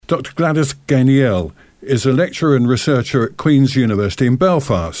Dr. Gladys Gainiel is a lecturer and researcher at Queen's University in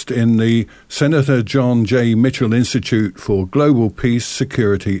Belfast in the Senator John J. Mitchell Institute for Global Peace,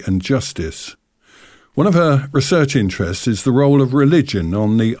 Security and Justice. One of her research interests is the role of religion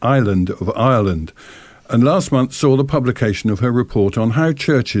on the island of Ireland, and last month saw the publication of her report on how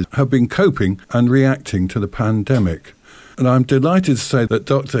churches have been coping and reacting to the pandemic. And I'm delighted to say that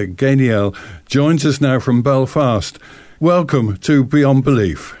Dr. Gainiel joins us now from Belfast. Welcome to Beyond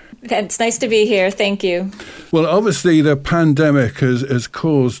Belief. It's nice to be here. Thank you. Well, obviously the pandemic has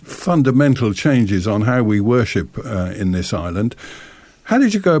caused fundamental changes on how we worship in this island. How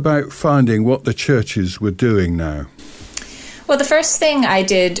did you go about finding what the churches were doing now? Well, the first thing I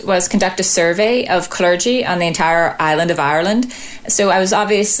did was conduct a survey of clergy on the entire island of Ireland. So I was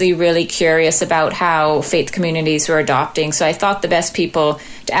obviously really curious about how faith communities were adopting. So I thought the best people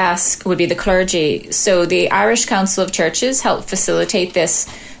to ask would be the clergy. So the Irish Council of Churches helped facilitate this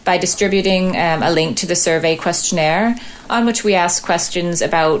by distributing a link to the survey questionnaire on which we asked questions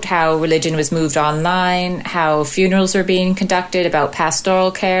about how religion was moved online, how funerals were being conducted, about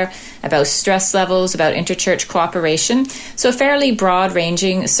pastoral care, about stress levels, about interchurch cooperation. So a fairly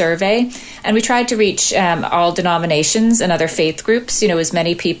broad-ranging survey. And we tried to reach all denominations and other faith groups, as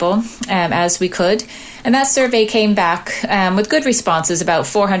many people as we could. And that survey came back with good responses, about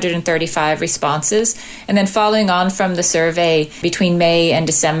 435 responses. And then following on from the survey, between May and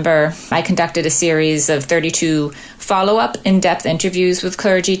December, I conducted a series of 32 follow-up in-depth interviews with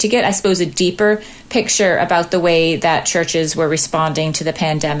clergy to get, I suppose, a deeper picture about the way that churches were responding to the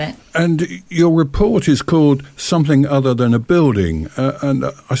pandemic. And your report is called Something Other Than a Building. And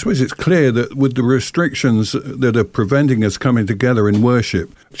I suppose it's clear that with the restrictions that are preventing us coming together in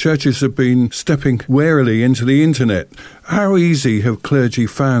worship, churches have been stepping warily into the internet. How easy have clergy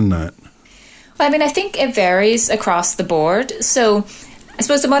found that? Well, I think it varies across the board. So I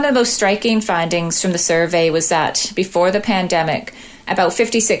suppose one of the most striking findings from the survey was that before the pandemic, about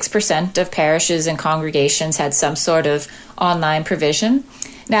 56% of parishes and congregations had some sort of online provision.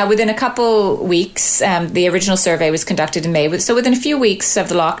 Now, within a couple weeks, the original survey was conducted in May. So within a few weeks of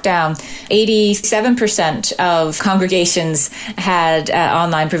the lockdown, 87% of congregations had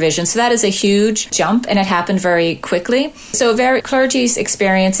online provision. So that is a huge jump, and it happened very quickly. So clergy's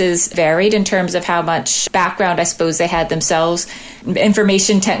experiences varied in terms of how much background, I suppose, they had themselves,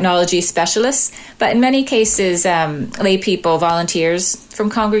 information technology specialists. But in many cases, lay people, volunteers from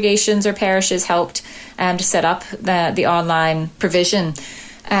congregations or parishes helped to set up the online provision.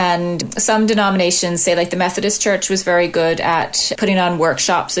 And some denominations, say like the Methodist Church, was very good at putting on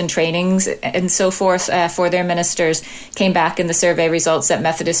workshops and trainings and so forth for their ministers. Came back in the survey results that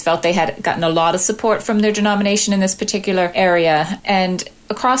Methodists felt they had gotten a lot of support from their denomination in this particular area. And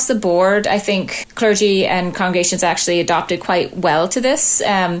across the board, I think clergy and congregations actually adopted quite well to this.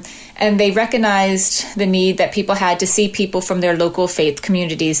 And they recognized the need that people had to see people from their local faith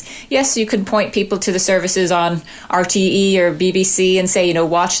communities. Yes, you could point people to the services on RTE or BBC and say,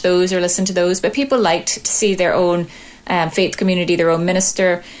 watch those or listen to those. But people liked to see their own faith community, their own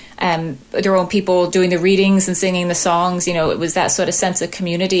minister, their own people doing the readings and singing the songs. It was that sort of sense of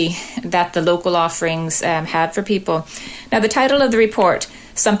community that the local offerings had for people. Now, the title of the report,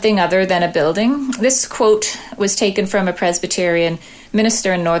 Something Other Than a Building. This quote was taken from a Presbyterian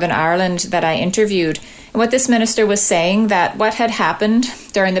minister in Northern Ireland that I interviewed. And what this minister was saying, that what had happened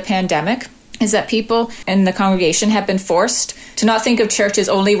during the pandemic is that people in the congregation have been forced to not think of church as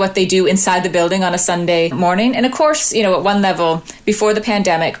only what they do inside the building on a Sunday morning. And of course, at one level, before the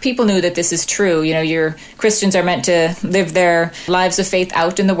pandemic, people knew that this is true. Your Christians are meant to live their lives of faith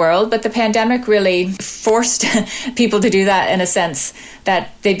out in the world. But the pandemic really forced people to do that in a sense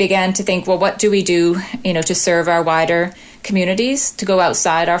that they began to think, well, what do we do, to serve our wider communities, to go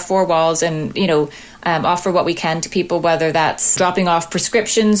outside our four walls and, offer what we can to people, whether that's dropping off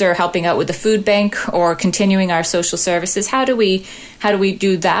prescriptions or helping out with the food bank or continuing our social services. How do we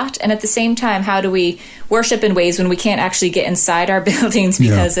do that? And at the same time, how do we worship in ways when we can't actually get inside our buildings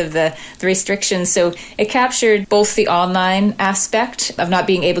because of the restrictions? So it captured both the online aspect of not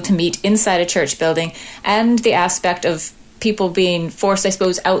being able to meet inside a church building and the aspect of people being forced, I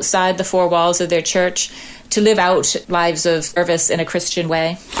suppose, outside the four walls of their church to live out lives of service in a Christian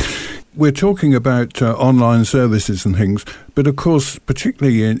way. We're talking about online services and things, but of course,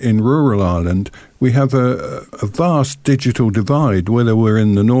 particularly in rural Ireland, we have a vast digital divide, whether we're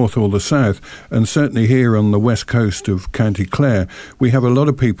in the north or the south, and certainly here on the west coast of County Clare, we have a lot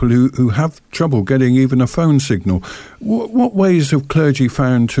of people who have trouble getting even a phone signal. What ways have clergy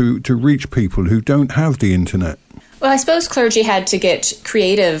found to reach people who don't have the internet? Well, I suppose clergy had to get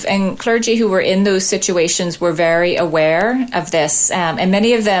creative, and clergy who were in those situations were very aware of this. And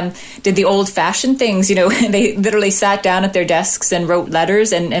many of them did the old-fashioned things. They literally sat down at their desks and wrote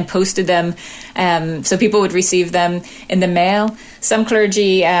letters and posted them so people would receive them in the mail. Some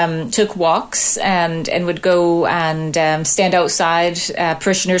clergy took walks and would go and stand outside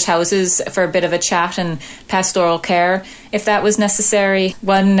parishioners' houses for a bit of a chat and pastoral care if that was necessary.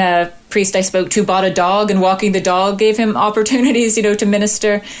 One priest I spoke to bought a dog, and walking the dog gave him opportunities, to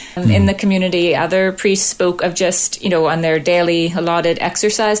minister in the community. Other priests spoke of just, on their daily allotted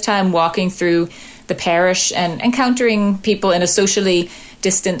exercise time, walking through the parish and encountering people in a socially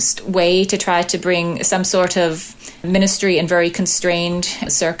distanced way to try to bring some sort of ministry in very constrained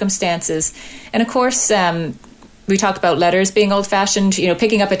circumstances. And of course, we talk about letters being old-fashioned,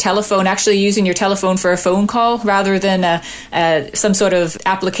 picking up a telephone, actually using your telephone for a phone call rather than some sort of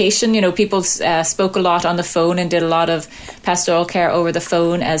application. People spoke a lot on the phone and did a lot of pastoral care over the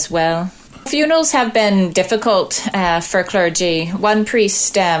phone as well. Funerals have been difficult for clergy. One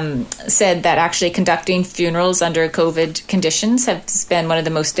priest said that actually conducting funerals under COVID conditions has been one of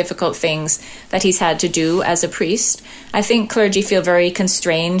the most difficult things that he's had to do as a priest. I think clergy feel very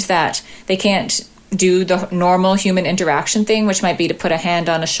constrained that they can't do the normal human interaction thing, which might be to put a hand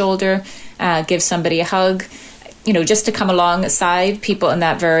on a shoulder, give somebody a hug, just to come alongside people in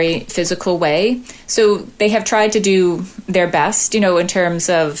that very physical way. So they have tried to do their best, in terms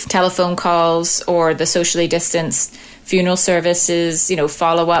of telephone calls or the socially distanced funeral services,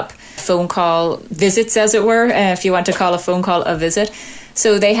 follow-up phone call visits, as it were, if you want to call a phone call a visit.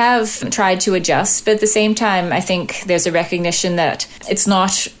 So they have tried to adjust, but at the same time, I think there's a recognition that it's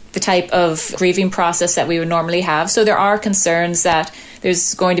not the type of grieving process that we would normally have. So there are concerns that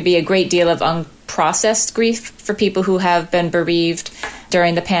there's going to be a great deal of unprocessed grief for people who have been bereaved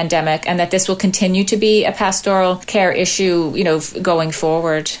during the pandemic, and that this will continue to be a pastoral care issue, going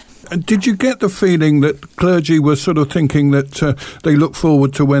forward. Did you get the feeling that clergy were sort of thinking that they look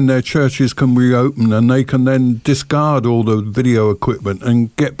forward to when their churches can reopen and they can then discard all the video equipment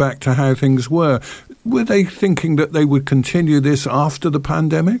and get back to how things were? Were they thinking that they would continue this after the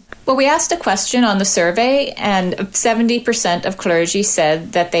pandemic? Well, we asked a question on the survey, and 70% of clergy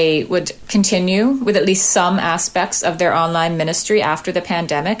said that they would continue with at least some aspects of their online ministry after the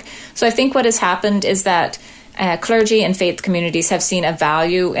pandemic. So I think what has happened is that clergy and faith communities have seen a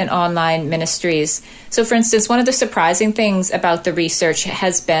value in online ministries. So, for instance, one of the surprising things about the research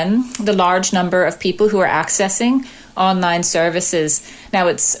has been the large number of people who are accessing online services. Now,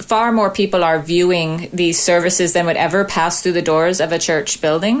 it's far more people are viewing these services than would ever pass through the doors of a church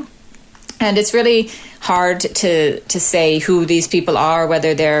building. And it's really hard to say who these people are,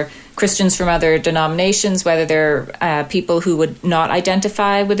 whether they're Christians from other denominations, whether they're people who would not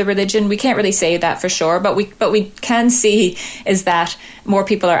identify with the religion. We can't really say that for sure, but we can see is that more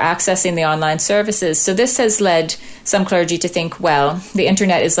people are accessing the online services. So this has led some clergy to think, well, the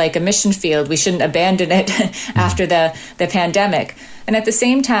internet is like a mission field. We shouldn't abandon it after the pandemic. And at the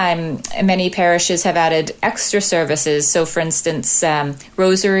same time, many parishes have added extra services. So, for instance,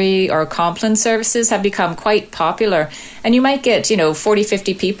 rosary or Compline services have become quite popular. And you might get, 40,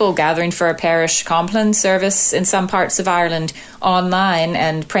 50 people gathering for a parish Compline service in some parts of Ireland online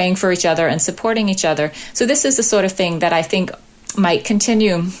and praying for each other and supporting each other. So this is the sort of thing that I think might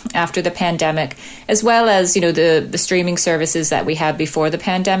continue after the pandemic, as well as, the streaming services that we had before the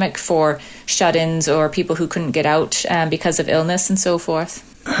pandemic for shut-ins or people who couldn't get out because of illness and so forth.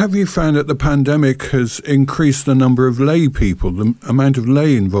 Have you found that the pandemic has increased the number of lay people, the amount of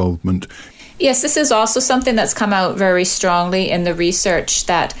lay involvement? Yes, this is also something that's come out very strongly in the research,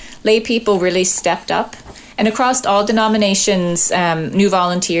 that lay people really stepped up. And across all denominations, new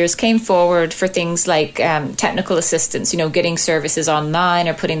volunteers came forward for things like technical assistance, getting services online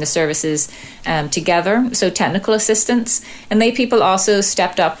or putting the services together. So technical assistance. And lay people also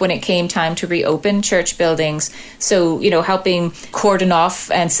stepped up when it came time to reopen church buildings. So, helping cordon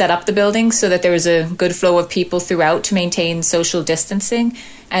off and set up the buildings so that there was a good flow of people throughout to maintain social distancing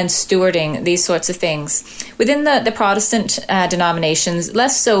and stewarding, these sorts of things. Within the Protestant denominations,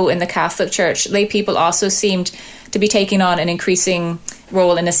 less so in the Catholic Church, lay people also seemed to be taking on an increasing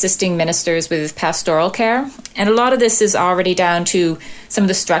role in assisting ministers with pastoral care. And a lot of this is already down to some of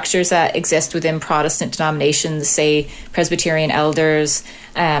the structures that exist within Protestant denominations, say Presbyterian elders,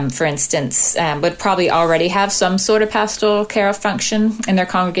 for instance, would probably already have some sort of pastoral care function in their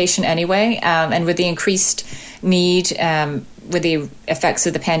congregation anyway. And with the increased need, with the effects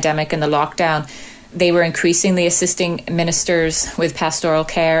of the pandemic and the lockdown, they were increasingly assisting ministers with pastoral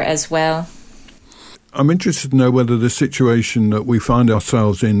care as well. I'm interested to know whether the situation that we find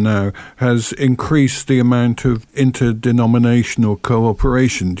ourselves in now has increased the amount of interdenominational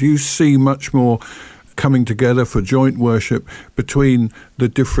cooperation. Do you see much more coming together for joint worship between the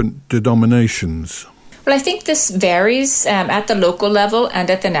different denominations? Well, I think this varies at the local level and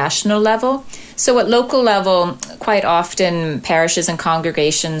at the national level. So at local level, quite often parishes and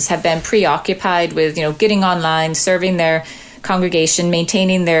congregations have been preoccupied with, getting online, serving their congregation,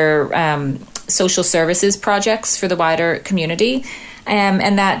 maintaining their social services projects for the wider community,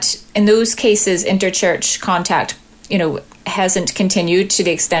 and that in those cases, interchurch contact, hasn't continued to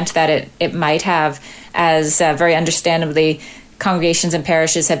the extent that it might have, as very understandably, congregations and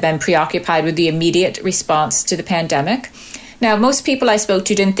parishes have been preoccupied with the immediate response to the pandemic. Now, most people I spoke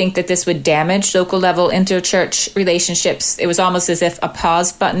to didn't think that this would damage local level interchurch relationships. It was almost as if a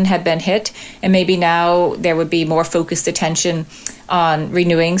pause button had been hit, and maybe now there would be more focused attention on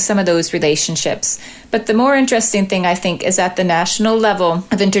renewing some of those relationships. But the more interesting thing, I think, is at the national level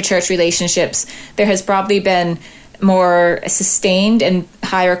of interchurch relationships, there has probably been more sustained and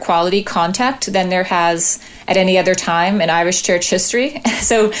higher quality contact than there has at any other time in Irish church history.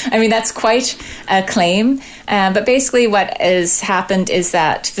 So, that's quite a claim. But basically what has happened is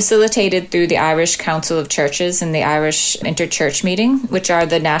that, facilitated through the Irish Council of Churches and the Irish Interchurch Meeting, which are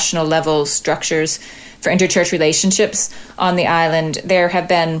the national level structures for interchurch relationships on the island, there have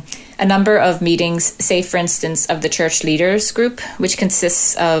been a number of meetings, say, for instance, of the Church Leaders Group, which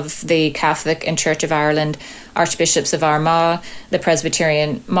consists of the Catholic and Church of Ireland Archbishops of Armagh, the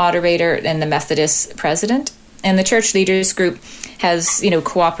Presbyterian moderator, and the Methodist president. And the Church Leaders Group has,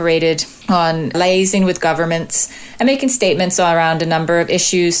 cooperated on liaising with governments and making statements around a number of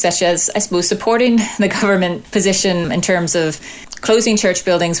issues, such as, I suppose, supporting the government position in terms of closing church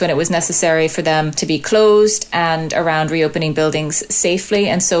buildings when it was necessary for them to be closed, and around reopening buildings safely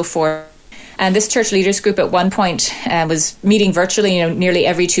and so forth. And this church leaders group at one point was meeting virtually, nearly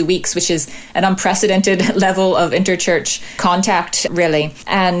every 2 weeks, which is an unprecedented level of interchurch contact, really.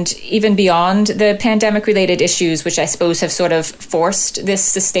 And even beyond the pandemic-related issues, which I suppose have sort of forced this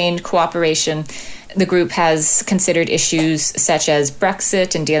sustained cooperation, the group has considered issues such as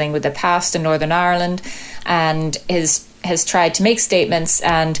Brexit and dealing with the past in Northern Ireland, and has tried to make statements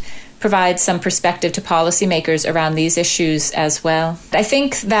and provide some perspective to policymakers around these issues as well. I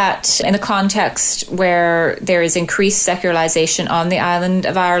think that in a context where there is increased secularization on the island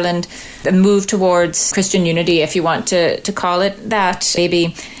of Ireland, the move towards Christian unity, if you want to call it that,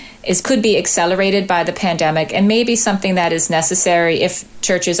 maybe could be accelerated by the pandemic, and maybe something that is necessary if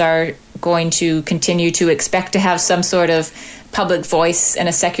churches are going to continue to expect to have some sort of public voice in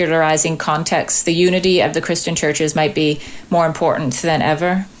a secularizing context. The unity of the Christian churches might be more important than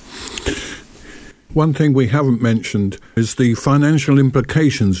ever. One thing we haven't mentioned is the financial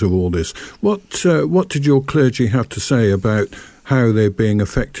implications of all this. What did your clergy have to say about how they're being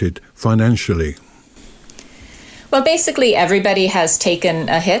affected financially? Well, basically everybody has taken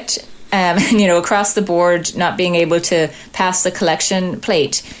a hit. Across the board, not being able to pass the collection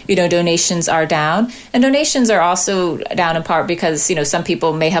plate, donations are down. And donations are also down in part because, some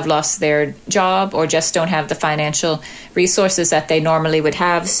people may have lost their job or just don't have the financial resources that they normally would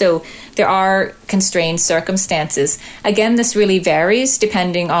have. So there are constrained circumstances. Again, this really varies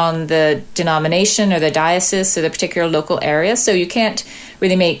depending on the denomination or the diocese or the particular local area. So you can't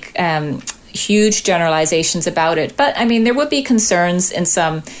really make huge generalizations about it. But there would be concerns in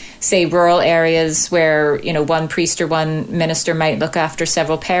some, say, rural areas where, one priest or one minister might look after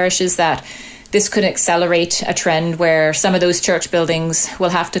several parishes, that this could accelerate a trend where some of those church buildings will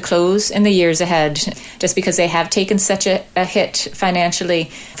have to close in the years ahead just because they have taken such a hit financially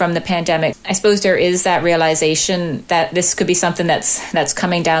from the pandemic. I suppose there is that realization that this could be something that's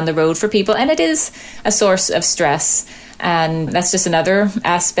coming down the road for people, and it is a source of stress. And that's just another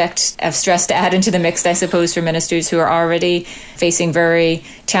aspect of stress to add into the mix, I suppose, for ministers who are already facing very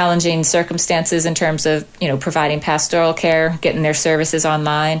challenging circumstances in terms of, providing pastoral care, getting their services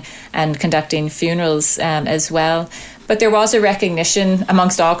online, and conducting funerals as well. But there was a recognition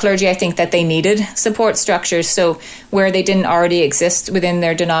amongst all clergy, I think, that they needed support structures. So where they didn't already exist within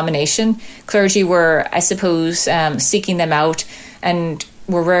their denomination, clergy were, I suppose, seeking them out and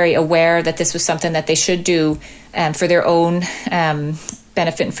were very aware that this was something that they should do for their own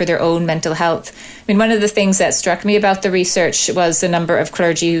benefit and for their own mental health. One of the things that struck me about the research was the number of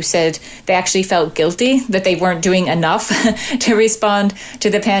clergy who said they actually felt guilty that they weren't doing enough to respond to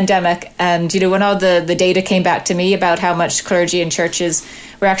the pandemic. And, when all the data came back to me about how much clergy and churches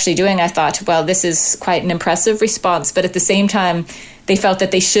were actually doing, I thought, well, this is quite an impressive response. But at the same time, they felt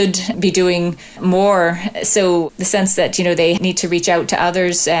that they should be doing more. So the sense that, they need to reach out to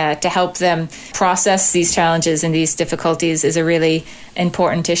others to help them process these challenges and these difficulties is a really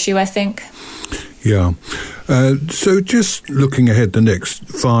important issue, I think. Yeah. So just looking ahead the next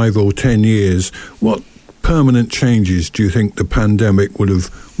 5 or 10 years, what permanent changes do you think the pandemic would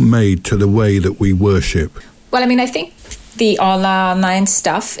have made to the way that we worship? Well, I think the online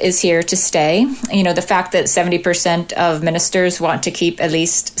stuff is here to stay. The fact that 70% of ministers want to keep at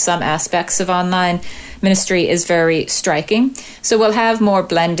least some aspects of online ministry is very striking. So we'll have more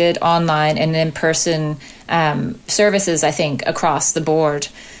blended online and in-person services, I think, across the board.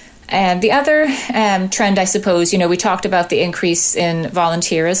 And the other trend, I suppose, we talked about the increase in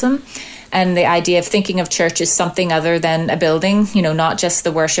volunteerism and the idea of thinking of church as something other than a building, not just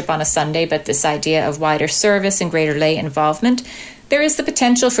the worship on a Sunday, but this idea of wider service and greater lay involvement. There is the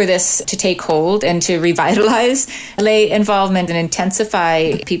potential for this to take hold and to revitalize lay involvement and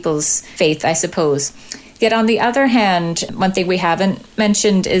intensify people's faith, I suppose. Yet on the other hand, one thing we haven't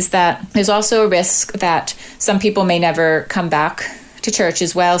mentioned is that there's also a risk that some people may never come back to church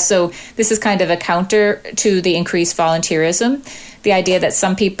as well. So this is kind of a counter to the increased volunteerism. The idea that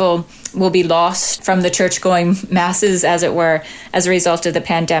some people will be lost from the church-going masses, as it were, as a result of the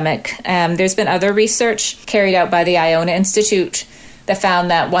pandemic. There's been other research carried out by the Iona Institute that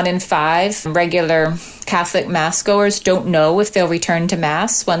found that 1 in 5 regular Catholic Mass goers don't know if they'll return to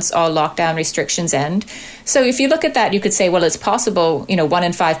Mass once all lockdown restrictions end. So if you look at that, you could say, well, it's possible, 1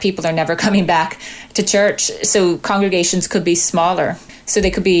 in 5 people are never coming back to church. So congregations could be smaller. So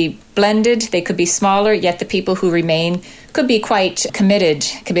they could be blended, they could be smaller, yet the people who remain could be quite committed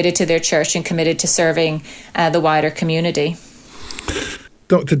to their church and committed to serving the wider community.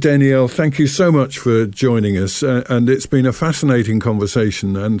 Dr. Danielle, thank you so much for joining us, and it's been a fascinating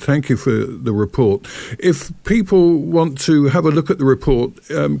conversation, and thank you for the report. If people want to have a look at the report,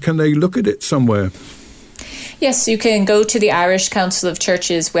 can they look at it somewhere? Yes, you can go to the Irish Council of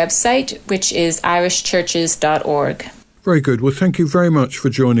Churches website, which is irishchurches.org. Very good. Well, thank you very much for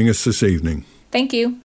joining us this evening. Thank you.